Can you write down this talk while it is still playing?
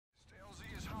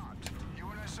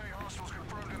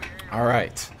All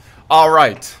right. All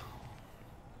right.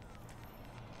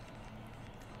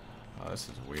 Oh, this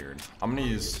is weird. I'm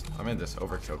in this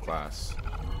overkill class.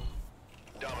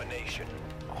 Domination.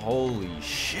 Holy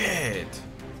shit.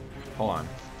 Hold on.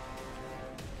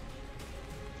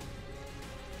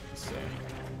 Let's see.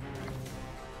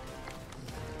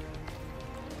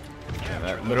 Yeah,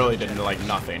 that literally did like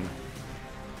nothing.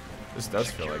 This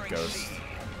does feel like Ghost.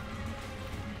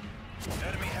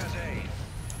 Enemy has A.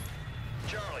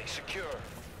 Charlie, secure.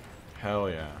 Hell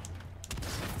yeah.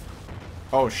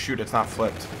 Oh shoot, it's not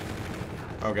flipped.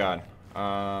 Oh god.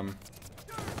 Oh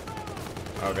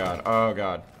god. Oh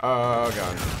god. Oh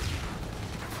god.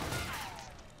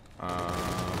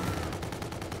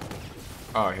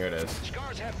 Oh, here it is.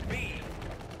 Scars have B.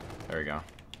 There we go.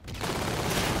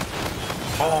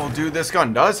 Oh, dude, this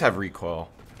gun does have recoil.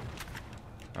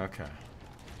 Okay.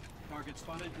 Target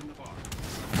spotted in the bar.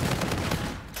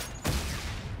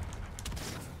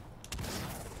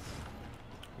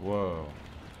 Whoa.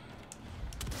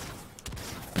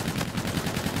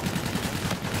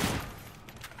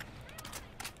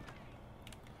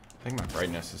 I think my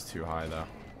brightness is too high, though.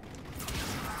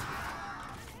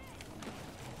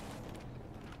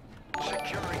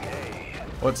 Securing A.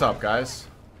 What's up, guys?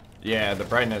 Yeah, the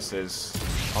brightness is...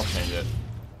 I'll change it.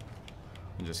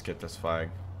 And just get this flag.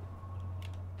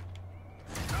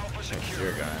 Alpha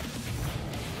secure. Here, guy.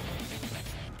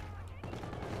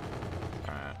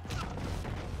 Alright.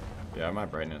 Yeah, my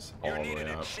brightness all You're the needed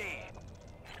way at up. C.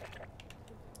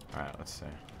 Alright, let's see.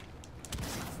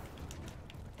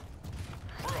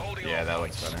 We're holding Yeah, all that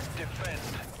looks points. better. Defend.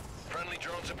 Friendly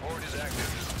drone support is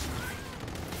active.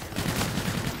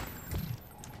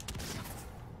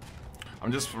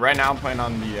 I'm just right now. I'm playing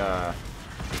on the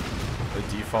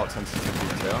default sensitivity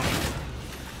too.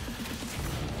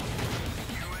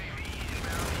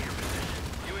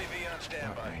 UAV on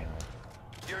standby.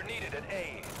 You're needed at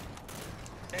A.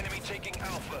 Enemy taking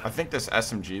Alpha. I think this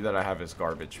SMG that I have is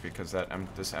garbage because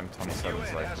this M27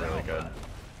 is like really good.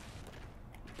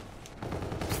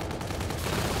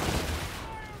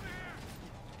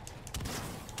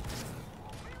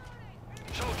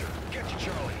 Soldier, get to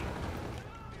Charlie.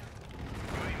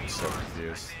 I'm so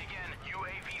confused.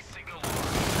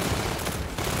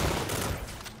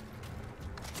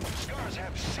 Scars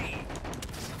have C.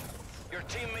 Your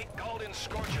teammate called in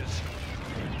scorches.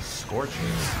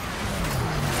 Scorches.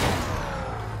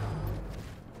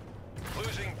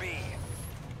 Losing B.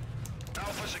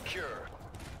 Alpha secure.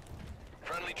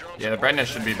 Friendly drone Yeah, the brightness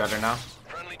should be better now.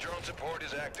 Friendly drone support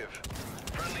is active.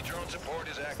 Friendly drone support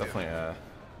is active. Definitely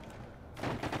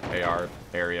a AR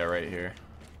area right here.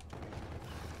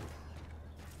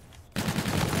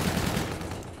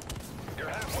 You're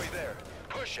halfway there.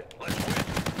 Push it. Let's win.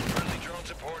 Friendly drone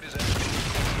support is active.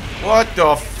 What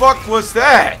the fuck was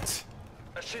that?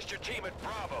 Assist your team at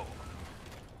Bravo.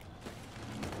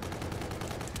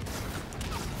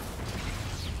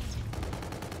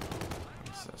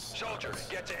 What's this? Soldier,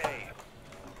 get to A.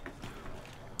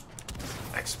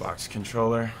 Xbox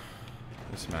controller.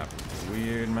 This map is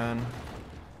weird, man.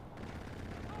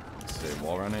 Let's see,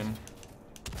 wall running.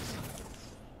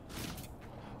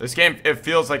 This game, it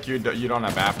feels like you don't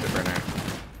have afterburner,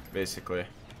 basically.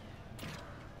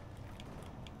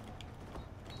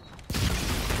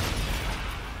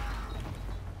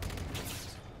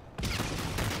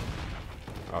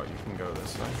 Oh, you can go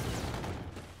this way.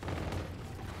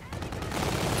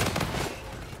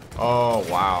 Oh,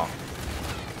 wow.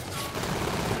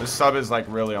 This sub is like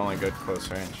really only good close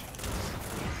range.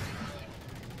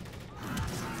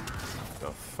 The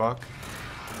fuck?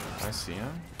 I see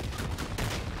him?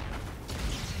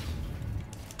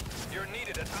 You're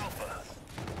needed at Alpha.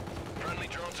 Friendly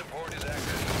drone support is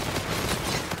active.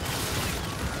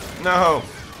 No!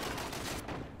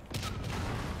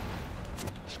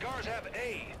 Scars have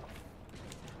A.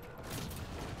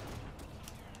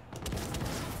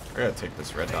 I gotta take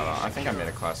this red dot off. I think I made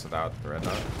a class without the red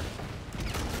dot.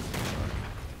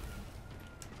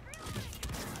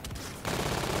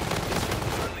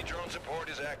 Friendly drone support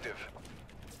is active.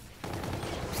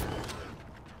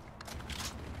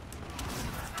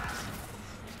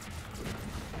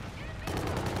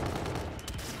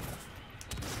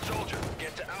 Soldier,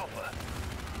 get to Alpha.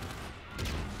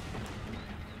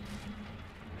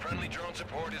 Friendly drone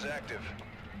support is active.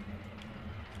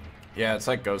 Yeah, it's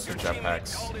like Ghost with Your teammate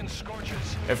jetpacks. called in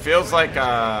scorches. It feels like,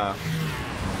 can't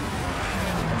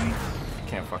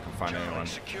fucking find anyone.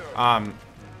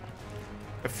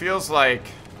 It feels like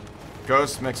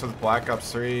Ghost mixed with Black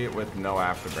Ops 3 with no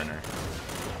afterburner.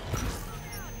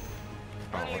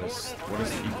 Oh, what is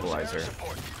the equalizer?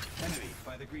 Enemy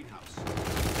by the greenhouse.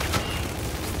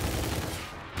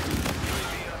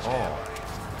 Oh.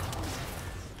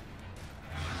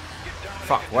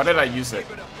 Fuck, why did I use it?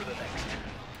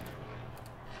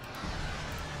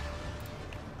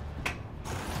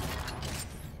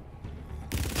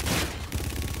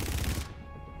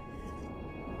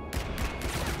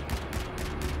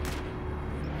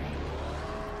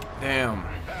 Damn.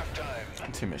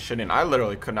 That team is shitting. I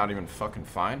literally could not even fucking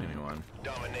find anyone.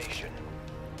 Domination.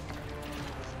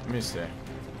 Let me see.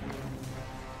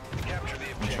 Capture the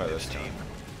Let me try this team.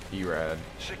 E-Rad.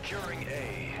 Securing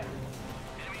A.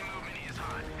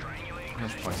 How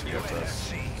much points do you get to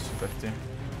this? It's 50.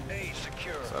 A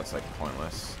secure. So that's like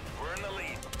pointless. We're in the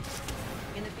lead.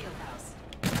 In the field house.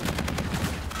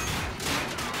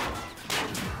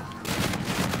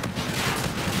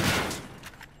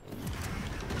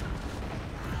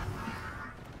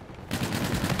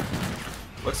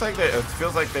 Looks like it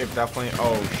feels like they've definitely.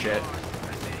 Oh shit.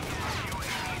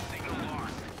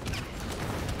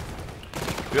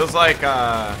 Feels like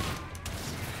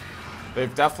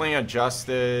they've definitely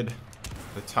adjusted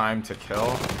the time to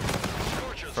kill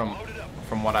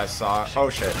from what I saw. Oh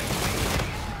shit.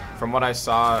 From what I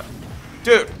saw.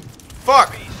 Dude,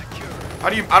 fuck. How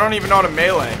do you? I don't even know how to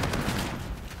melee.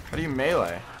 How do you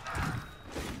melee?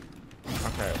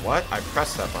 Okay, what? I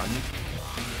pressed that button.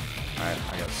 Alright,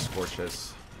 I got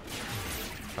scorches.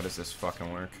 How does this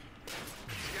fucking work?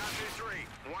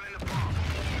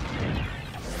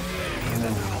 I'm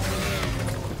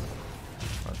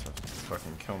about to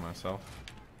fucking kill myself.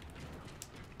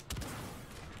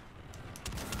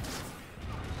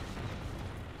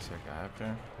 Is there a guy up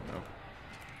there? Nope.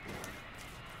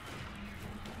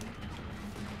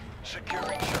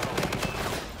 Securing Charlie.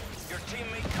 Your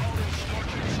teammate called in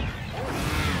scorches.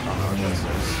 Oh,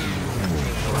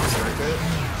 short circuit.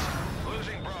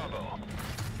 Losing Bravo.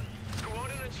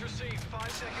 Coordinates received.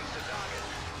 5 seconds to target.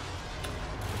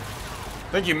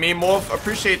 Thank you, Meme Wolf.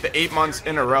 Appreciate the 8 months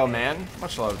in a row, man.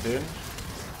 Much love, dude.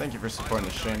 Thank you for supporting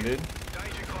the stream, dude.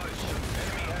 Danger close.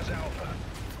 Enemy has Alpha.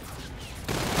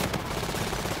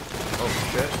 Oh,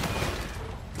 shit.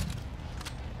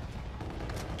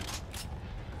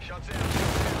 Shots out.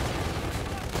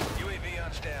 UAV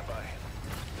on standby.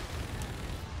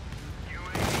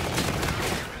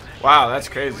 Wow, that's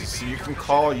crazy. So you can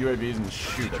call UAVs and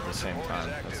shoot at the same time.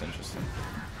 That's interesting.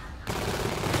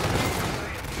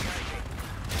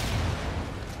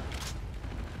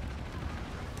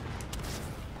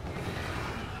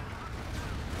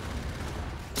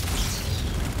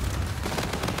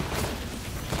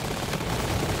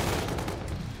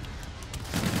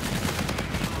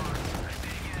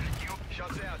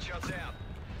 Shots out. Shots out.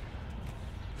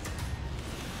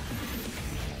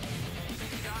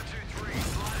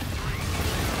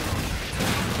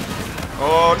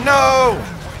 Oh, no!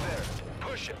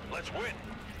 Push it. Let's win.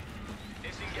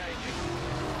 Disengaging.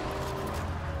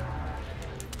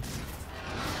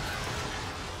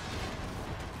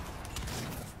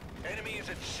 Enemy is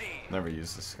at C. Never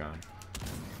used this gun.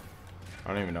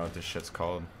 I don't even know what this shit's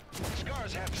called.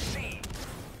 Scars have C.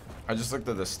 I just looked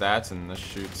at the stats and this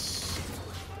shoots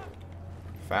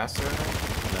faster.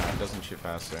 No, it doesn't shoot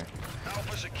faster.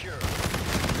 Alpha secure.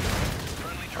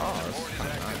 Friendly drone Oh, that's support is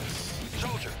kinda active. nice.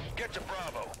 Soldier, get to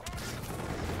Bravo.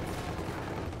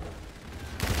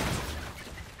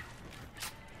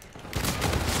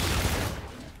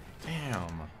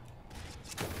 Damn.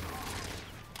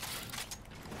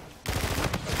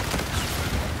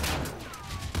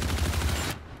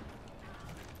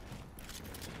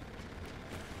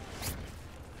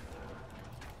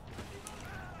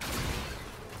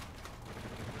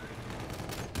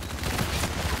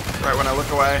 Right when I look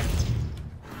away.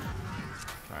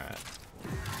 Alright.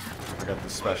 I got the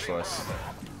specialist.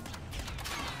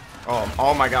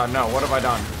 Oh my god, no. What have I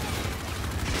done?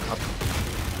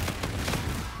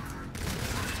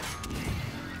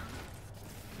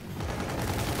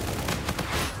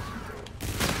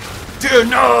 Dude,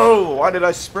 no! Why did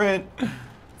I sprint?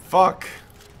 Fuck.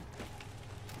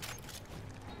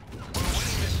 We're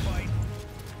winning this fight.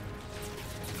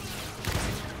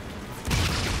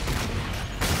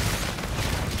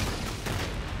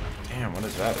 Damn, what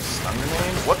is that? A stun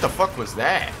grenade? What the fuck was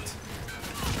that?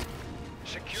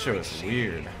 Shit Securing was C.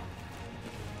 weird.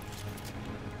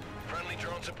 Friendly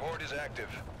drone support is active.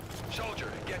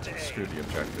 Soldier, get to A. Screw the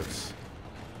objectives.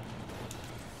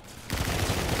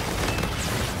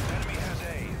 Enemy has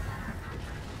A.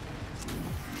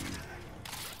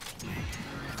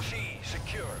 C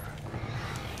secure.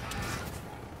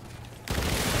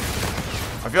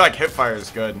 I feel like hipfire is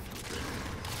good.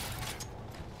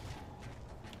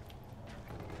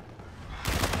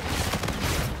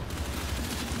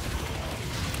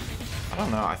 I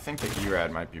don't know. I think the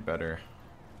E-Rad might be better.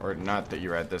 Or not that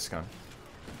you read this gun.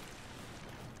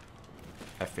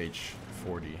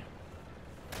 FH40.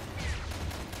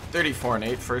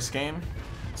 34-8 first game.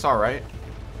 It's alright.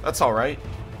 That's alright.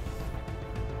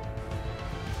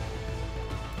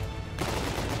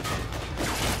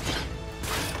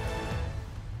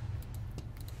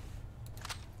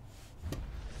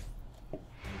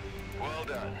 Well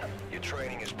done. Your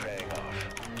training is paying off.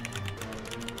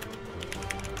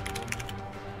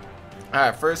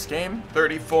 Alright, first game,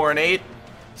 34-8.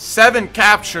 7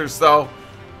 captures though.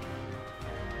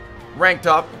 Ranked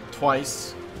up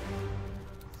twice.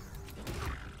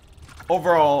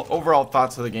 Overall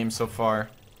thoughts of the game so far.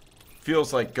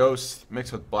 Feels like Ghost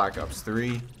mixed with Black Ops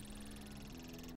 3.